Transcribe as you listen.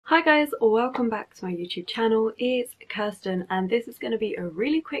Hi guys, welcome back to my YouTube channel. It's Kirsten and this is going to be a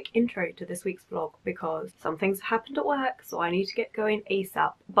really quick intro to this week's vlog because some things happened at work, so I need to get going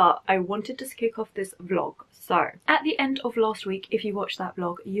ASAP, but I wanted to kick off this vlog. So at the end of last week, if you watched that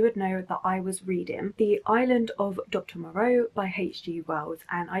vlog, you would know that I was reading The Island of Dr. Moreau by H.G. Wells,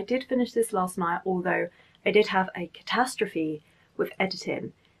 and I did finish this last night, although I did have a catastrophe with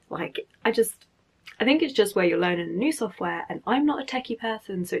editing. I think it's just where you're learning new software, and I'm not a techie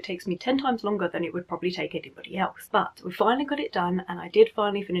person, so it takes me 10 times longer than it would probably take anybody else. But we finally got it done, and I did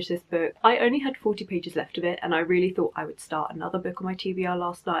finally finish this book. I only had 40 pages left of it, and I really thought I would start another book on my TBR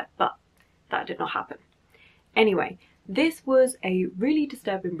last night, but that did not happen. Anyway, this was a really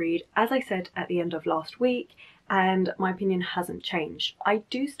disturbing read, as I said at the end of last week, and my opinion hasn't changed. I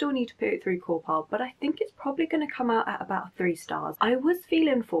do still need to put it through core pile, but I think it's probably going to come out at about 3 stars. I was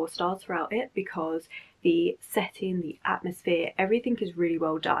feeling 4 stars throughout it because the setting, the atmosphere, everything is really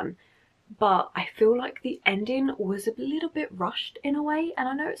well done. But I feel like the ending was a little bit rushed in a way, and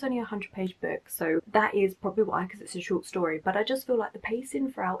I know it's only a 100-page book, so that is probably why, because it's a short story, but I just feel like the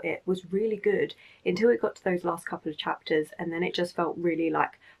pacing throughout it was really good until it got to those last couple of chapters, and then it just felt really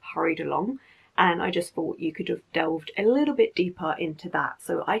like hurried along, and I just thought you could have delved a little bit deeper into that.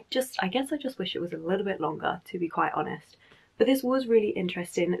 So I guess I just wish it was a little bit longer, to be quite honest. But this was really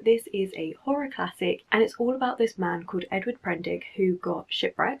interesting. This is a horror classic, and it's all about this man called Edward Prendig who got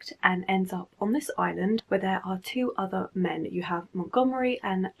shipwrecked and ends up on this island where there are 2 other men. You have Montgomery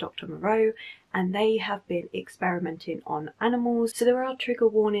and Dr. Moreau, and they have been experimenting on animals. So there are trigger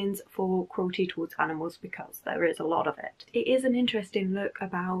warnings for cruelty towards animals because there is a lot of it. It is an interesting look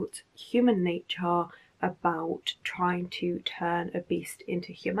about human nature, about trying to turn a beast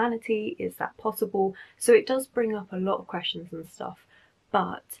into humanity. Is that possible? So it does bring up a lot of questions and stuff,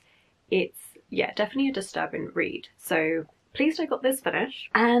 but it's, yeah, definitely a disturbing read. So pleased I got this finished,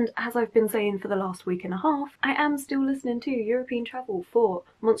 and as I've been saying for the last week and a half, I am still listening to European Travel for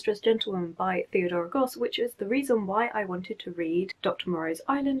Monstrous Gentlewoman by Theodora Goss, which is the reason why I wanted to read Dr. Moreau's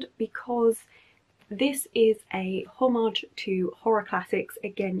Island, because this is a homage to horror classics.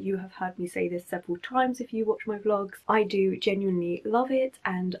 Again, you have heard me say this several times if you watch my vlogs. I do genuinely love it,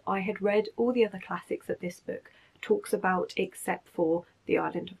 and I had read all the other classics that this book talks about except for The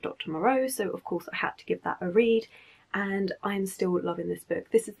Island of Dr. Moreau, so of course I had to give that a read, and I'm still loving this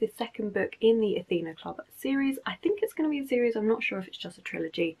book. This is the 2nd book in the Athena Club series. I think it's going to be a series, I'm not sure if it's just a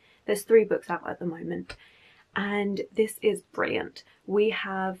trilogy. There's 3 books out at the moment, and this is brilliant. We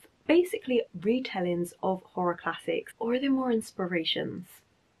have basically retellings of horror classics, or are there more inspirations?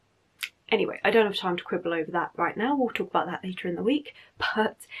 Anyway, I don't have time to quibble over that right now, we'll talk about that later in the week,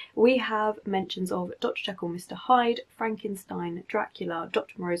 but we have mentions of Dr. Jekyll, Mr. Hyde, Frankenstein, Dracula,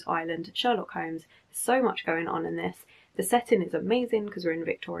 Dr. Moreau's Island, Sherlock Holmes. So much going on in this. The setting is amazing because we're in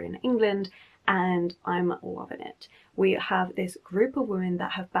Victorian England, and I'm loving it. We have this group of women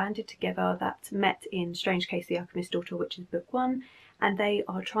that have banded together that met in Strange Case the Alchemist's Daughter, which is book 1, and they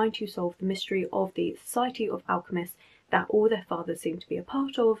are trying to solve the mystery of the Society of Alchemists that all their fathers seem to be a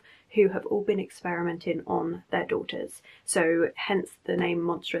part of, who have all been experimenting on their daughters. So hence the name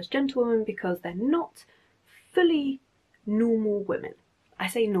Monstrous Gentlewoman, because they're not fully normal women. I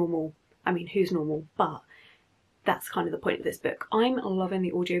say normal, I mean who's normal, but that's kind of the point of this book. I'm loving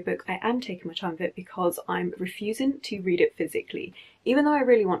the audiobook. I am taking my time with it because I'm refusing to read it physically, even though I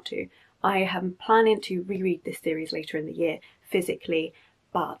really want to. I am planning to reread this series later in the year physically,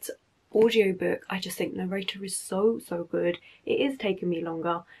 but audiobook, I just think narrator is so good. It is taking me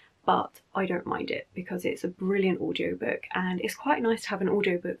longer, but I don't mind it because it's a brilliant audiobook, and it's quite nice to have an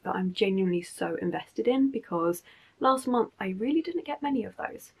audiobook that I'm genuinely so invested in, because last month I really didn't get many of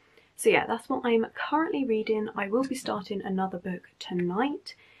those. So yeah, that's what I'm currently reading. I will be starting another book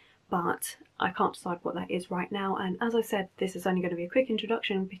tonight, but I can't decide what that is right now, and as I said, this is only going to be a quick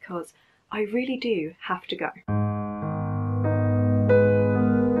introduction because I really do have to go.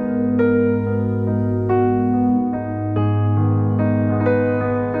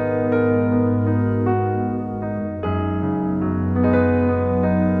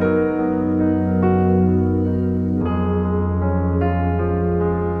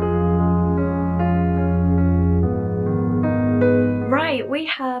 Right, we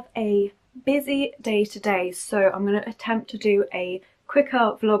have a busy day today, so I'm going to attempt to do a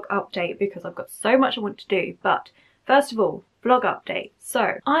quicker vlog update because I've got so much I want to do. But first of all, vlog update.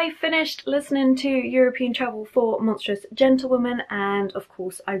 So I finished listening to European Travel for Monstrous Gentlewoman, and of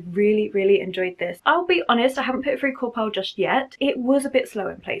course I really enjoyed this. I'll be honest, I haven't put it through core pile just yet. It was a bit slow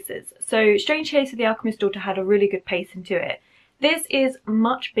in places. So Strange Case of the Alchemist's Daughter had a really good pace into it. This is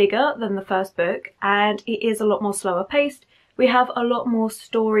much bigger than the first book, and it is a lot more slower paced, We have a lot more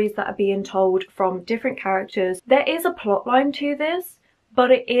stories that are being told from different characters. There is a plot line to this, but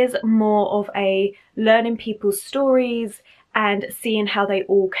it is more of a learning people's stories and seeing how they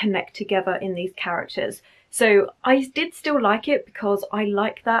all connect together in these characters. So I did still like it because I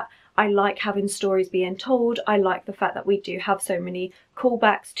like that. I like having stories being told. I like the fact that we do have so many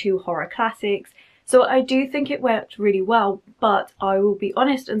callbacks to horror classics. So I do think it worked really well, but I will be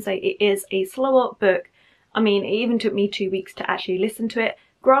honest and say it is a slower book. I mean, it even took me 2 weeks to actually listen to it.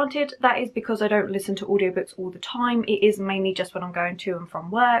 Granted, that is because I don't listen to audiobooks all the time. It is mainly just when I'm going to and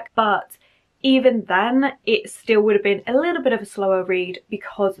from work, but even then, it still would have been a little bit of a slower read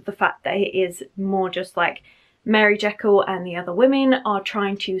because of the fact that it is more just like Mary Jekyll and the other women are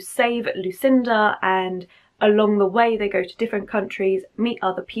trying to save Lucinda, and along the way they go to different countries, meet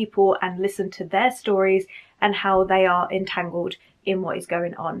other people and listen to their stories and how they are entangled in what is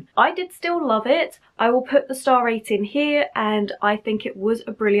going on. I did still love it. I will put the star rating here, and I think it was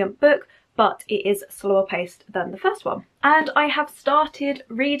a brilliant book, but it is slower paced than the first one. And I have started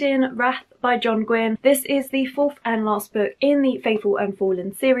reading Wrath by John Gwynne. This is the 4th and last book in the Faithful and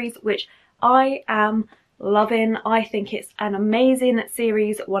Fallen series, which I am loving. I think it's an amazing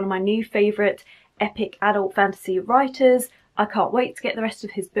series, one of my new favourite epic adult fantasy writers. I can't wait to get the rest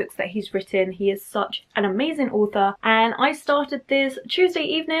of his books that he's written. He is such an amazing author, and I started this Tuesday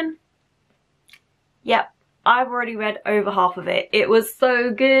evening. Yep, I've already read over half of it. It was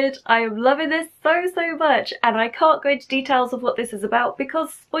so good. I am loving this so much, and I can't go into details of what this is about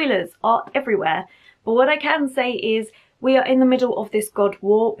because spoilers are everywhere. But what I can say is we are in the middle of this god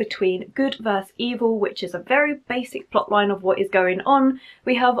war between good versus evil, which is a very basic plotline of what is going on.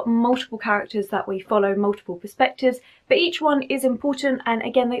 We have multiple characters that we follow, multiple perspectives, but each one is important, and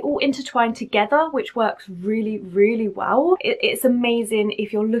again they all intertwine together, which works really well. It's amazing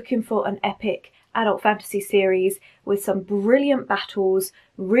if you're looking for an epic adult fantasy series with some brilliant battles,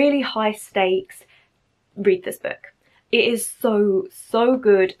 really high stakes. Read this book. It is so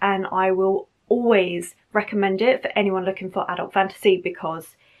good, and I will always recommend it for anyone looking for adult fantasy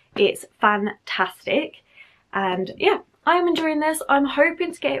because it's fantastic. And yeah, I am enjoying this. I'm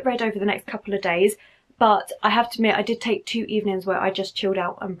hoping to get it read over the next couple of days, but I have to admit I did take 2 evenings where I just chilled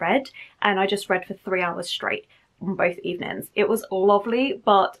out and read, and I just read for 3 hours straight on both evenings. It was lovely,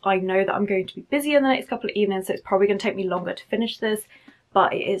 but I know that I'm going to be busy in the next couple of evenings, so it's probably going to take me longer to finish this,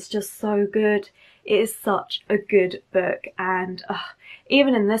 but it is just so good. It is such a good book, and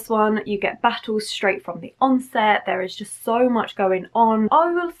even in this one you get battles straight from the onset. There is just so much going on.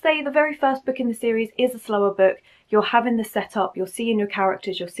 I will say the very first book in the series is a slower book. You're having the setup, you're seeing your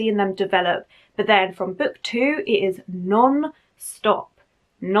characters, you're seeing them develop, but then from book 2 it is non-stop.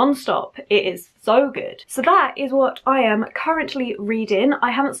 It is so good. So that is what I am currently reading. I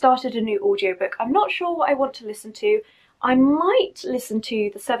haven't started a new audiobook. I'm not sure what I want to listen to. I might listen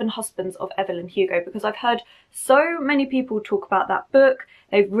to The 7 Husbands of Evelyn Hugo because I've heard so many people talk about that book.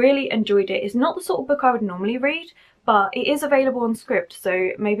 They've really enjoyed it. It's not the sort of book I would normally read, but it is available on script,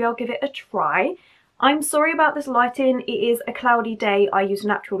 so maybe I'll give it a try. I'm sorry about this lighting. It is a cloudy day. I use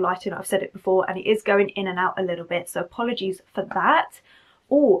natural lighting, I've said it before, and it is going in and out a little bit, so apologies for that.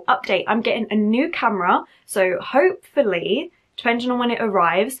 Oh, update, I'm getting a new camera, so hopefully, depending on when it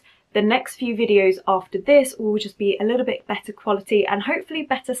arrives, the next few videos after this will just be a little bit better quality and hopefully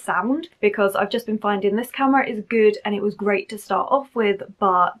better sound, because I've just been finding this camera is good and it was great to start off with,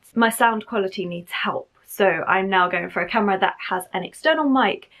 but my sound quality needs help. So I'm now going for a camera that has an external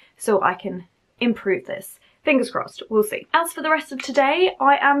mic so I can improve this. Fingers crossed, we'll see. As for the rest of today,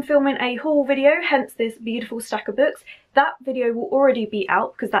 I am filming a haul video, hence this beautiful stack of books. That video will already be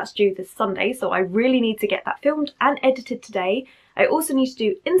out because that's due this Sunday, so I really need to get that filmed and edited today. I also need to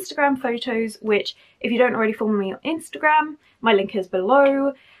do Instagram photos, which if you don't already follow me on Instagram, my link is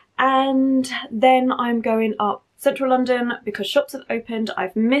below. And then I'm going up central London because shops have opened.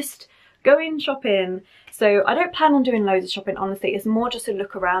 I've missed going shopping. So I don't plan on doing loads of shopping, honestly. It's more just to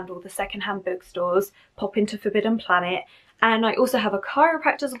look around all the secondhand bookstores, pop into Forbidden Planet. And I also have a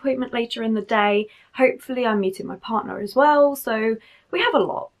chiropractor's appointment later in the day. Hopefully I'm meeting my partner as well. So we have a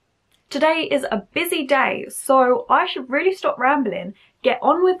lot. Today is a busy day, so I should really stop rambling, get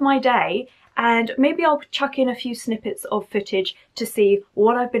on with my day, and maybe I'll chuck in a few snippets of footage to see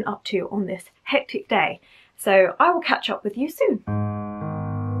what I've been up to on this hectic day. So I will catch up with you soon.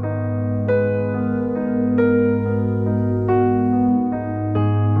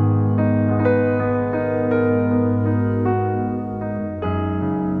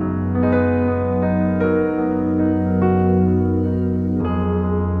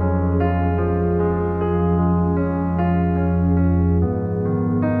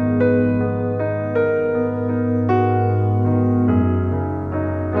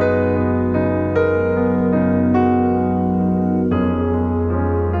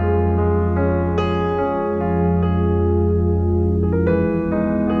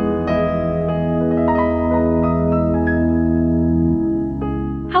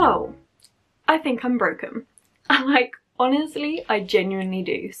 I think I'm broken. Like, honestly, I genuinely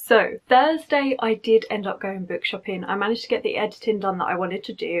do. So Thursday I did end up going book shopping. I managed to get the editing done that I wanted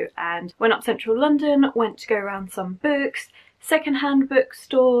to do and went up central London, went to go around some books, secondhand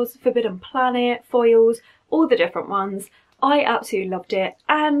bookstores, Forbidden Planet, Foyles, all the different ones. I absolutely loved it.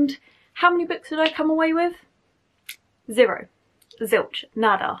 And how many books did I come away with? Zero. Zilch.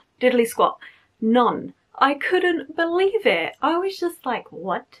 Nada. Diddly squat. None. I couldn't believe it. I was just like,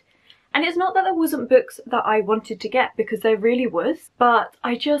 what? And it's not that there wasn't books that I wanted to get, because there really was, but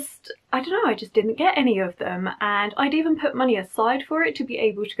I don't know, I just didn't get any of them, and I'd even put money aside for it to be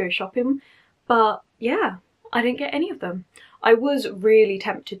able to go shopping, but yeah, I didn't get any of them. I was really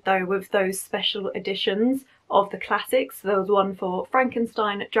tempted though with those special editions of the classics. There was one for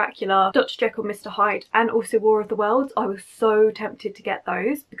Frankenstein, Dracula, Dr. Jekyll, Mr. Hyde, and also War of the Worlds. I was so tempted to get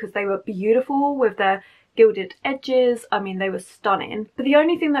those because they were beautiful with their gilded edges. I mean, they were stunning. But the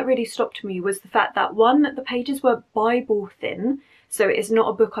only thing that really stopped me was the fact that, one, the pages were Bible thin, so it's not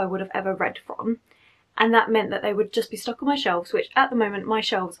a book I would have ever read from. And that meant that they would just be stuck on my shelves, which at the moment my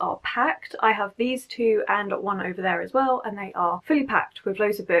shelves are packed. I have these two and one over there as well, and they are fully packed with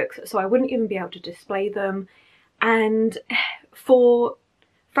loads of books, so I wouldn't even be able to display them. And for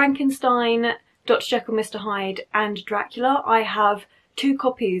Frankenstein, Dr. Jekyll, Mr. Hyde, and Dracula, I have 2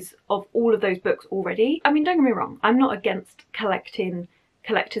 copies of all of those books already. I mean, don't get me wrong, I'm not against collecting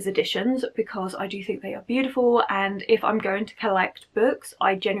collector's editions because I do think they are beautiful, and if I'm going to collect books,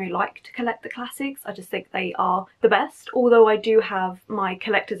 I generally like to collect the classics. I just think they are the best, although I do have my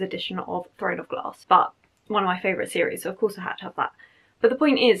collector's edition of Throne of Glass, but one of my favourite series, so of course I had to have that. But the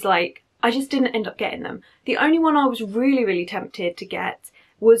point is, like, I just didn't end up getting them. The only one I was really tempted to get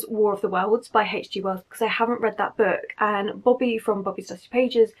was War of the Worlds by H.G. Wells, because I haven't read that book, and Bobbie from Bobbie's Dusty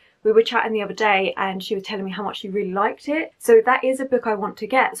Pages, we were chatting the other day and she was telling me how much she really liked it. So that is a book I want to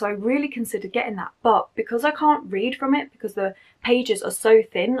get, so I really considered getting that, but because I can't read from it because the pages are so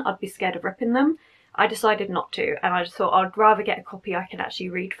thin, I'd be scared of ripping them, I decided not to, and I just thought I'd rather get a copy I can actually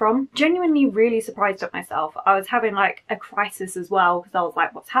read from. Genuinely really surprised at myself. I was having like a crisis as well, because I was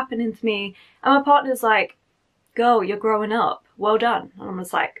like, what's happening to me? And my partner's like, girl, you're growing up, well done. And I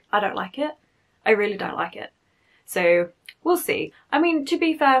was like, I don't like it. I really don't like it. So we'll see. I mean, to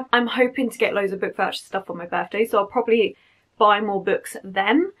be fair, I'm hoping to get loads of book voucher stuff on my birthday, so I'll probably buy more books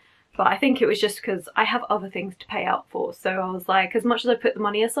then. But I think it was just because I have other things to pay out for. So I was like, as much as I put the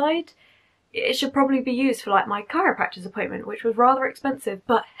money aside, it should probably be used for like my chiropractor's appointment, which was rather expensive,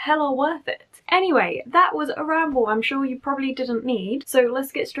 but hella worth it. Anyway, that was a ramble I'm sure you probably didn't need, so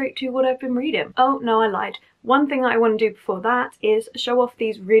let's get straight to what I've been reading. Oh no, I lied. One thing that I want to do before that is show off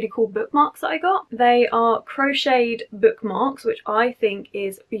these really cool bookmarks that I got. They are crocheted bookmarks, which I think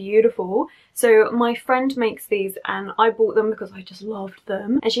is beautiful. So my friend makes these and I bought them because I just loved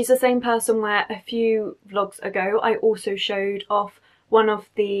them. And she's the same person where a few vlogs ago I also showed off one of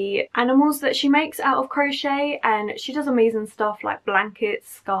the animals that she makes out of crochet, and she does amazing stuff like blankets,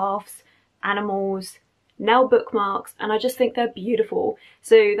 scarves, animals, now bookmarks, and I just think they're beautiful.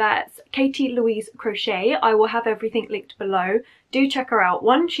 So that's Katie Louise Crochet. I will have everything linked below. Do check her out.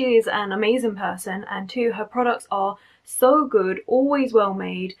 1, she is an amazing person, and 2, her products are so good, always well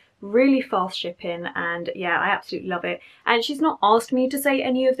made, really fast shipping, and yeah, I absolutely love it. And she's not asked me to say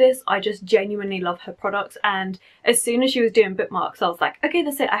any of this, I just genuinely love her products, and as soon as she was doing bookmarks I was like, okay,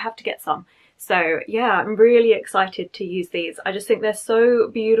 that's it, I have to get some. So yeah, I'm really excited to use these. I just think they're so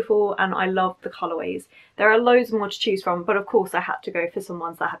beautiful and I love the colourways. There are loads more to choose from, but of course I had to go for some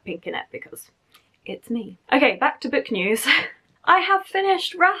ones that had pink in it because it's me. Okay, back to book news. I have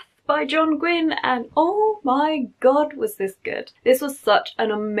finished Wrath by John Gwynne, and oh my god was this good. This was such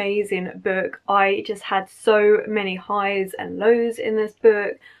an amazing book. I just had so many highs and lows in this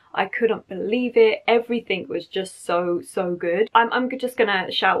book. I couldn't believe it. Everything was just so good. I'm just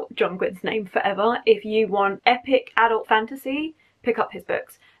gonna shout John Gwynne's name forever. If you want epic adult fantasy, pick up his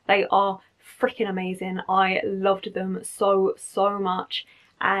books. They are freaking amazing. I loved them so much.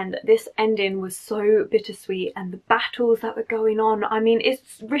 And this ending was so bittersweet, and the battles that were going on, I mean,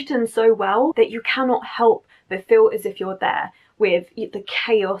 it's written so well that you cannot help but feel as if you're there with the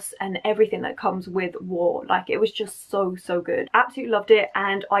chaos and everything that comes with war. Like, it was just so good. Absolutely loved it,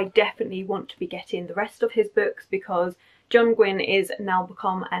 and I definitely want to be getting the rest of his books because John Gwynne is now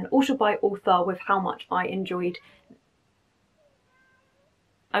become an author author with how much I enjoyed.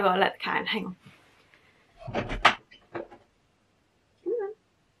 I gotta let the cat in, hang on.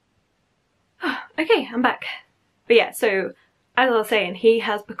 Okay, I'm back. But yeah, so as I was saying, he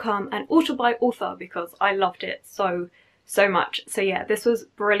has become an author because I loved it so much. So yeah, this was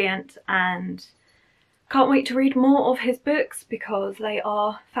brilliant, and Can't wait to read more of his books because they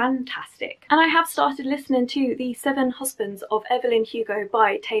are fantastic. And I have started listening to The 7 Husbands of Evelyn Hugo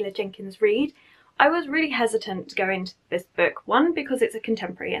by Taylor Jenkins Reid. I was really hesitant to go into this book, one because it's a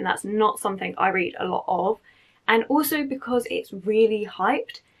contemporary and that's not something I read a lot of, and also because it's really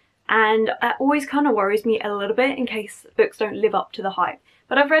hyped, and it always kind of worries me a little bit in case books don't live up to the hype.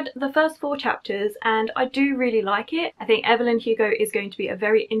 But I've read the first 4 chapters and I do really like it. I think Evelyn Hugo is going to be a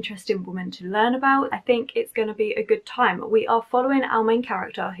very interesting woman to learn about. I think it's going to be a good time. We are following our main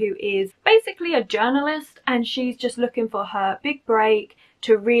character, who is basically a journalist, and she's just looking for her big break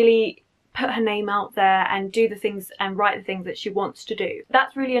to really put her name out there and do the things and write the things that she wants to do.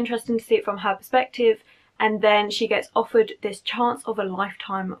 That's really interesting to see it from her perspective. And then she gets offered this chance of a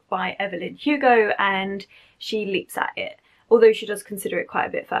lifetime by Evelyn Hugo and she leaps at it. Although she does consider it quite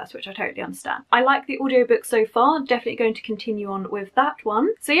a bit first, which I totally understand. I like the audiobook so far, definitely going to continue on with that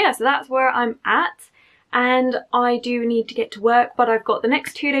one. So yeah, so that's where I'm at. And I do need to get to work, but I've got the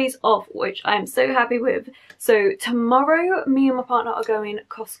next 2 days off, which I'm so happy with. So tomorrow, me and my partner are going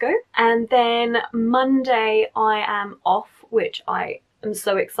Costco. And then Monday I am off, which I am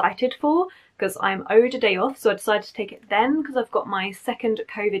so excited for, because I'm owed a day off. So I decided to take it then, because I've got my second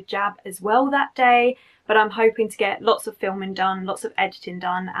COVID jab as well that day. But I'm hoping to get lots of filming done, lots of editing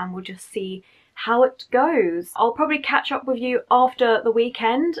done, and we'll just see how it goes. I'll probably catch up with you after the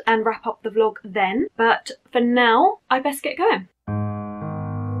weekend and wrap up the vlog then. But for now, I best get going.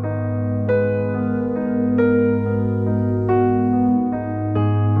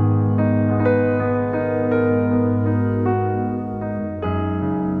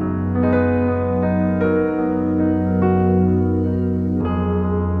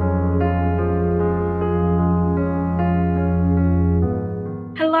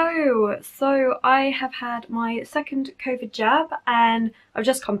 So I have had my second COVID jab and I've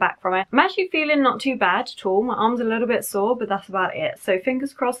just come back from it. I'm actually feeling not too bad at all. My arm's a little bit sore, but that's about it. So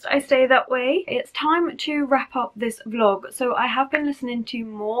fingers crossed I stay that way. It's time to wrap up this vlog. So I have been listening to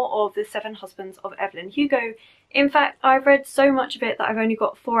more of The 7 Husbands of Evelyn Hugo. In fact, I've read so much of it that I've only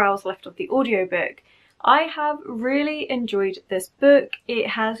got 4 hours left of the audiobook. I have really enjoyed this book. It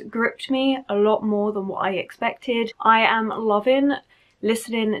has gripped me a lot more than what I expected. I am loving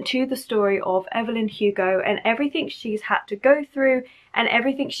listening to the story of Evelyn Hugo and everything she's had to go through and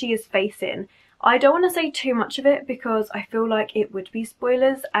everything she is facing. I don't want to say too much of it because I feel like it would be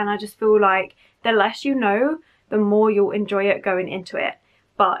spoilers, and I just feel like the less you know, the more you'll enjoy it going into it.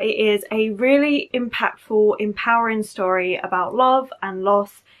 But it is a really impactful, empowering story about love and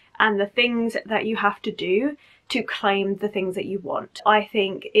loss and the things that you have to do to claim the things that you want. I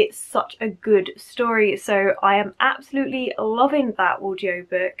think it's such a good story, so I am absolutely loving that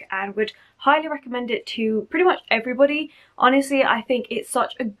audiobook and would highly recommend it to pretty much everybody. Honestly, I think it's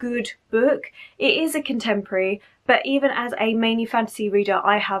such a good book. It is a contemporary, but even as a mainly fantasy reader,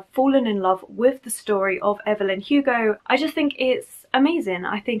 I have fallen in love with the story of Evelyn Hugo. I just think it's amazing.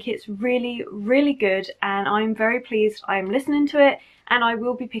 I think it's really, really good, and I'm very pleased I'm listening to it. And I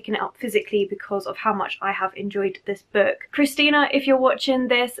will be picking it up physically because of how much I have enjoyed this book. Christina, if you're watching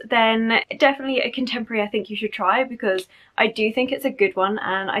this, then definitely a contemporary I think you should try, because I do think it's a good one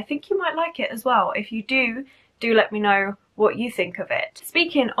and I think you might like it as well. If you do let me know what you think of it.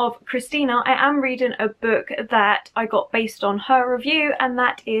 Speaking of Christina, I am reading a book that I got based on her review, and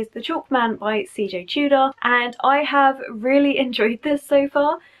that is The Chalk Man by CJ Tudor, and I have really enjoyed this so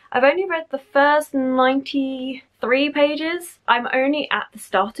far. I've only read the first 93 pages. I'm only at the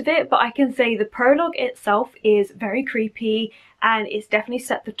start of it, but I can say the prologue itself is very creepy and it's definitely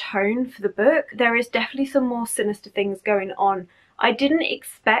set the tone for the book. There is definitely some more sinister things going on. I didn't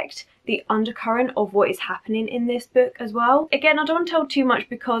expect the undercurrent of what is happening in this book as well. Again, I don't want to tell too much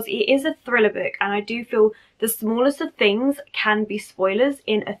because it is a thriller book, and I do feel the smallest of things can be spoilers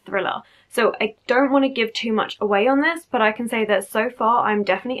in a thriller. So I don't want to give too much away on this, but I can say that so far I'm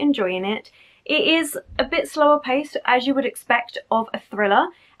definitely enjoying it. It is a bit slower paced, as you would expect of a thriller,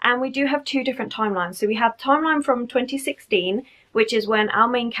 and we do have 2 different timelines. So we have timeline from 2016, which is when our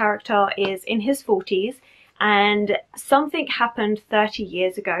main character is in his 40s, and something happened 30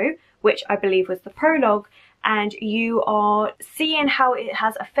 years ago, which I believe was the prologue, and you are seeing how it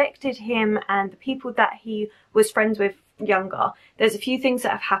has affected him and the people that he was friends with younger. There's a few things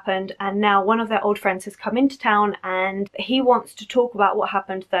that have happened, and now one of their old friends has come into town and he wants to talk about what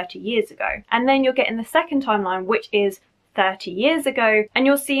happened 30 years ago. And then you're getting the second timeline, which is 30 years ago, and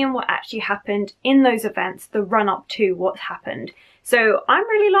you're seeing what actually happened in those events, the run up to what happened. So I'm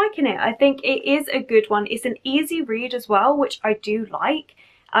really liking it. I think it is a good one. It's an easy read as well, which I do like.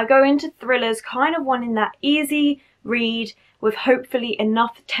 I go into thrillers kind of wanting that easy read with hopefully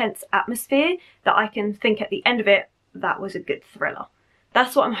enough tense atmosphere that I can think at the end of it, that was a good thriller.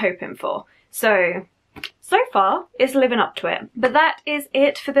 That's what I'm hoping for. So far, it's living up to it. But that is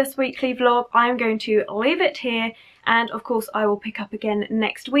it for this weekly vlog. I'm going to leave it here, and of course I will pick up again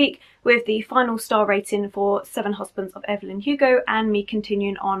next week with the final star rating for 7 Husbands of Evelyn Hugo and me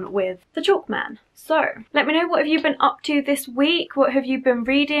continuing on with The Chalk Man. So let me know, what have you been up to this week? What have you been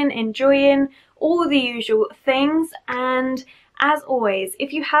reading, enjoying, all the usual things. And as always,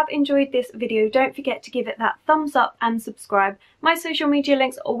 if you have enjoyed this video, don't forget to give it that thumbs up and subscribe. My social media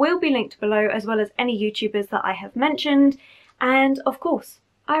links will be linked below, as well as any YouTubers that I have mentioned. And of course,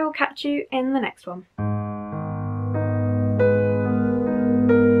 I will catch you in the next one.